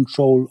complete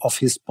control of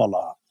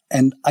Hezbollah.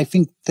 And I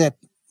think that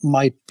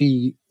might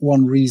be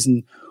one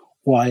reason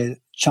why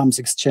Chums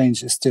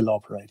Exchange is still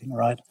operating,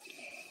 right?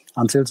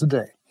 Until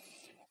today.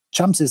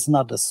 Chums is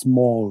not a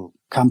small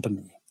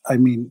company. I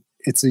mean,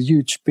 it's a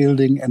huge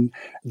building, and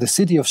the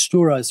city of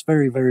Shtura is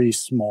very, very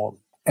small.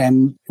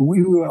 And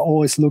we were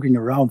always looking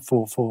around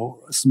for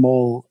a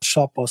small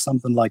shop or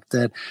something like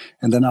that.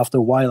 And then after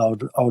a while,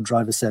 our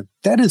driver said,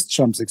 that is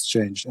Chums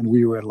Exchange. And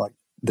we were like,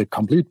 the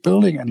complete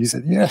building? And he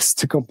said, yes,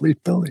 the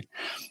complete building.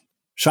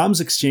 Chums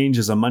Exchange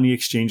is a money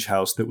exchange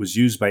house that was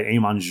used by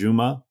Ayman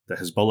Juma, the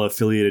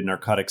Hezbollah-affiliated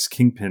narcotics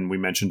kingpin we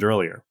mentioned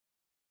earlier.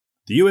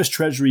 The U.S.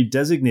 Treasury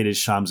designated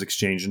Chums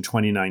Exchange in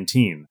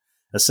 2019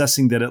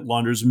 assessing that it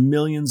launders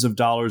millions of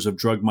dollars of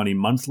drug money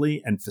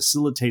monthly and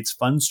facilitates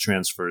funds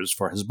transfers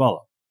for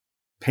Hezbollah.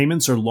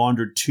 Payments are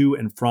laundered to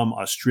and from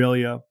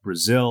Australia,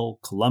 Brazil,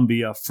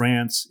 Colombia,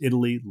 France,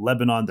 Italy,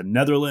 Lebanon, the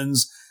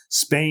Netherlands,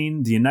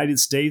 Spain, the United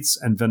States,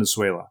 and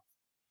Venezuela.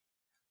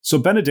 So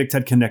Benedict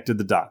had connected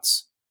the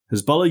dots.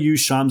 Hezbollah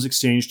used Sham's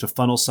exchange to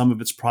funnel some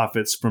of its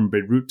profits from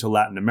Beirut to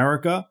Latin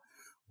America,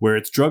 where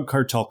its drug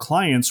cartel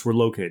clients were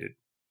located.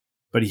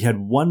 But he had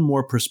one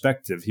more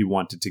perspective he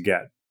wanted to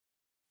get.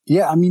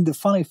 Yeah, I mean, the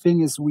funny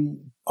thing is we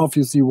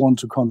obviously want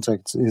to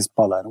contact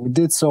Hezbollah. And we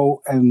did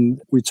so,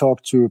 and we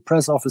talked to a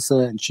press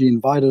officer, and she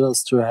invited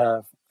us to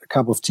have a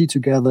cup of tea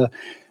together.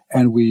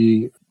 And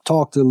we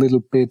talked a little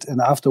bit. And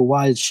after a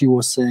while, she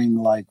was saying,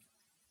 like,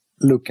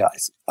 look,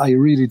 guys, I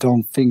really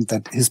don't think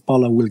that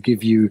Hezbollah will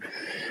give you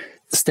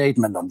a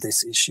statement on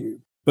this issue.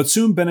 But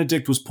soon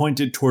Benedict was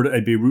pointed toward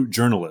a Beirut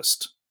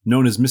journalist,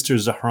 known as Mr.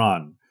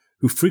 Zahran,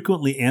 who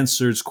frequently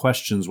answers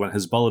questions when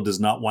Hezbollah does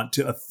not want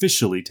to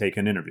officially take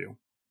an interview.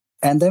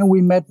 And then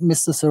we met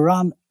Mr.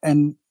 Zahran,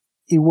 and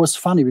it was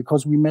funny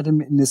because we met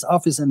him in his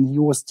office, and he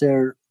was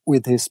there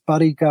with his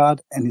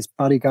bodyguard, and his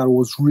bodyguard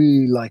was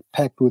really like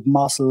packed with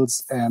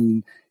muscles,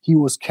 and he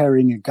was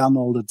carrying a gun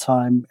all the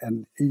time,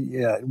 and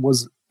it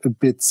was a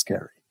bit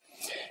scary.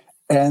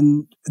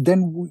 And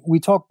then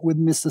we talked with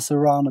Mr.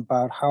 Zahran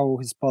about how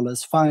Hezbollah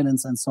is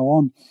financed and so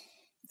on,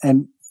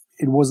 and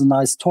it was a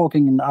nice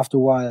talking, and after a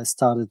while I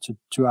started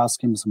to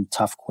ask him some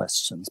tough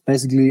questions.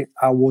 Basically,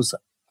 I was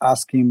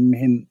asking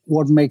him,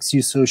 what makes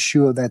you so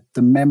sure that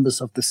the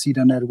members of the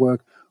Cedar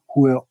network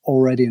who were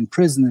already in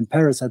prison in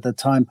Paris at that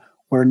time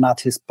were not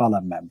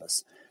Hezbollah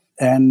members?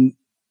 And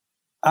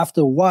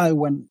after a while,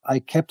 when I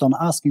kept on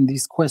asking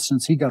these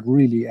questions, he got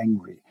really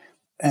angry.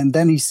 And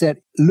then he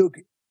said, look,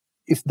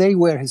 if they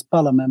were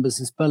Hezbollah members,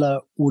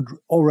 Hezbollah would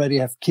already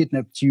have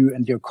kidnapped you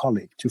and your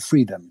colleague to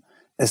free them,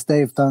 as they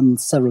have done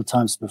several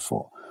times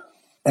before.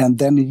 And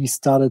then he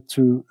started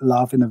to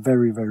laugh in a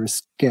very, very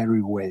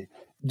scary way.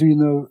 Do you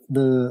know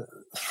the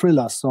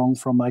Thriller song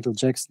from Michael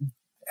Jackson?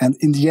 And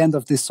in the end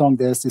of this song,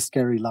 there's this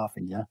scary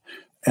laughing, yeah?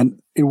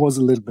 And it was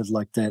a little bit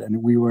like that.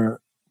 And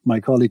my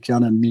colleague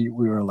Jan and me,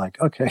 we were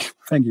like, okay,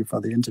 thank you for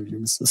the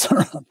interview, Mr.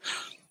 Zahran.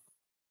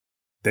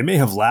 They may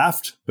have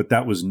laughed, but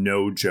that was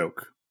no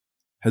joke.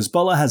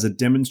 Hezbollah has a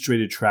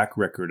demonstrated track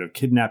record of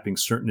kidnapping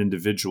certain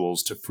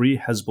individuals to free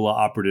Hezbollah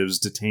operatives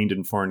detained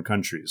in foreign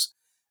countries,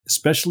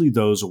 especially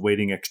those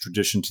awaiting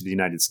extradition to the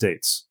United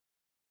States.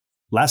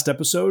 Last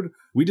episode,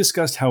 we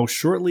discussed how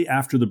shortly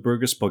after the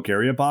Burgas,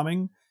 Bulgaria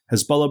bombing,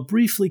 Hezbollah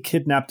briefly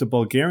kidnapped a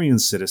Bulgarian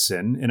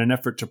citizen in an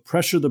effort to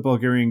pressure the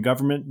Bulgarian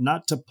government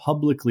not to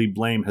publicly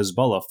blame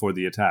Hezbollah for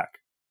the attack.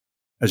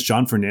 As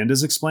John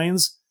Fernandez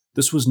explains,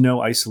 this was no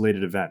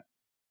isolated event.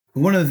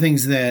 One of the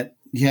things that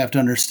you have to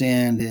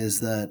understand is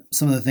that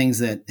some of the things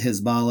that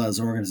Hezbollah as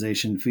an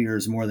organization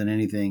fears more than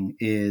anything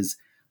is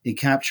a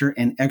capture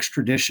and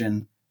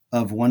extradition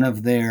of one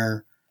of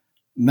their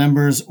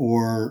members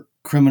or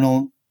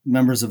criminal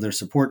members of their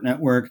support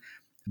network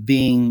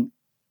being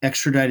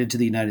extradited to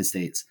the United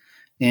States.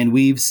 And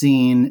we've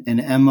seen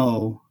an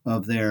MO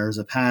of theirs,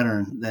 a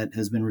pattern that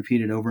has been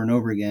repeated over and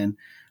over again,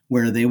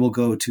 where they will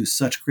go to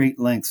such great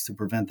lengths to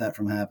prevent that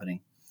from happening.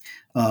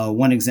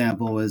 One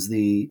example is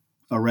the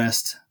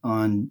arrest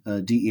on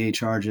DEA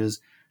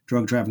charges,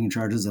 drug trafficking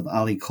charges of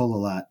Ali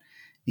Kolalat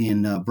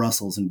in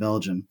Brussels in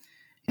Belgium.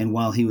 And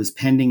while he was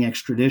pending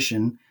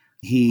extradition,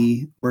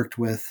 he worked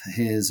with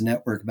his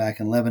network back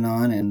in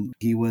Lebanon, and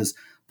he was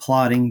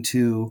plotting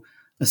to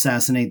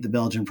assassinate the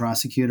Belgian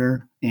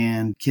prosecutor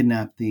and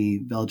kidnap the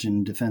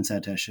Belgian defense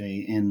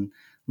attaché in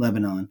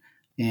Lebanon.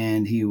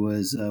 And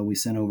we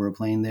sent over a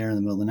plane there in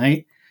the middle of the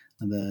night,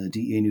 the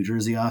DEA New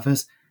Jersey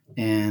office,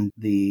 and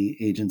the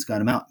agents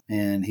got him out,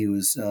 and he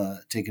was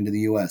taken to the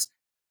U.S.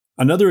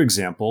 Another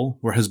example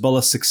where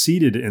Hezbollah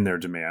succeeded in their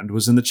demand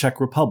was in the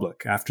Czech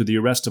Republic after the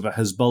arrest of a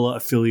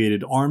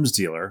Hezbollah-affiliated arms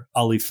dealer,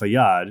 Ali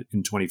Fayyad,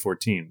 in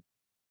 2014.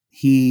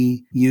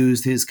 He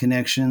used his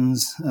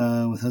connections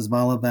with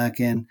Hezbollah back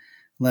in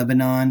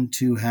Lebanon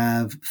to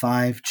have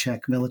 5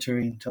 Czech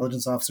military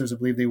intelligence officers, I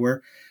believe they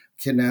were,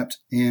 kidnapped.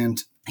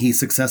 And he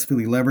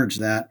successfully leveraged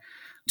that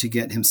to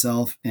get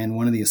himself and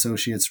one of the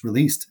associates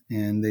released.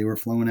 And they were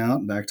flown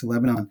out back to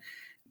Lebanon.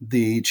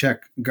 The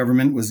Czech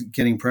government was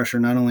getting pressure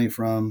not only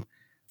from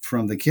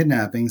the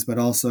kidnappings, but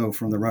also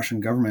from the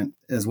Russian government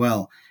as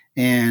well.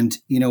 And,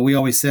 we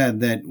always said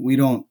that we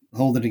don't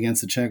hold it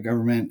against the Czech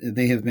government.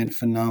 They have been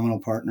phenomenal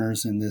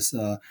partners in this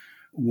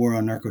war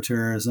on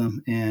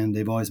narco-terrorism, and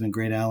they've always been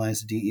great allies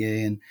to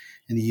DEA and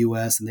the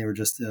U.S., and they were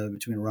just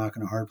between a rock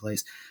and a hard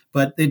place.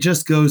 But it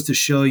just goes to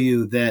show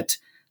you that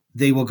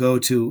they will go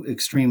to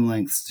extreme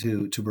lengths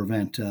to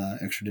prevent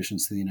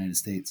extraditions to the United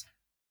States.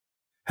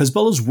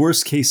 Hezbollah's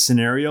worst-case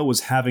scenario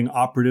was having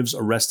operatives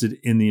arrested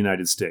in the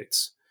United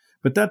States.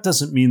 But that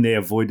doesn't mean they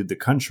avoided the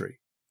country.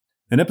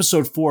 In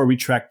Episode 4, we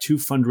tracked 2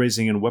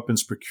 fundraising and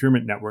weapons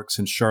procurement networks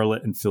in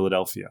Charlotte and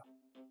Philadelphia.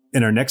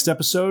 In our next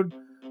episode,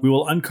 we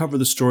will uncover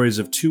the stories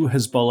of 2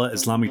 Hezbollah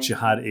Islamic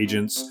Jihad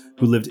agents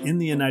who lived in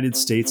the United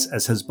States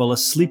as Hezbollah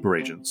sleeper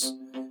agents,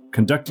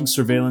 conducting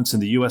surveillance in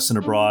the US and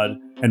abroad,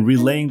 and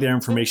relaying their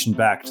information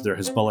back to their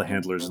Hezbollah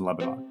handlers in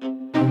Lebanon.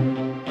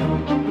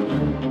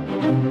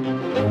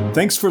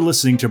 Thanks for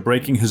listening to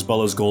Breaking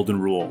Hezbollah's Golden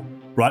Rule,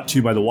 brought to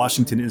you by the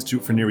Washington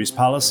Institute for Near East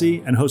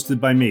Policy and hosted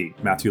by me,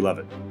 Matthew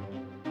Levitt.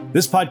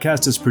 This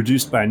podcast is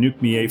produced by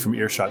Anouk Millet from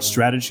Earshot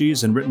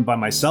Strategies and written by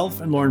myself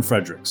and Lauren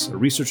Fredericks, a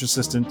research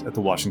assistant at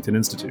the Washington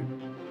Institute.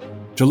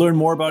 To learn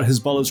more about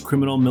Hezbollah's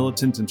criminal,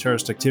 militant, and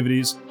terrorist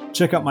activities,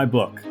 check out my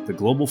book, The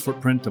Global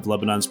Footprint of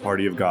Lebanon's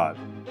Party of God.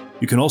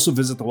 You can also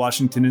visit the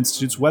Washington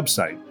Institute's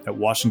website at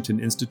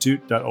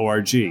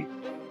washingtoninstitute.org,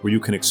 where you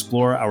can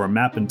explore our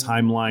map and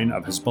timeline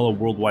of Hezbollah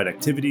worldwide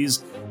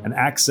activities and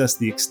access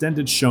the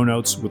extended show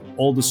notes with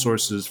all the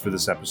sources for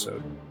this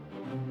episode.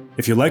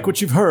 If you like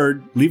what you've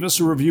heard, leave us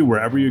a review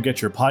wherever you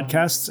get your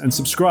podcasts and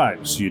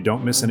subscribe so you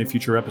don't miss any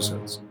future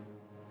episodes.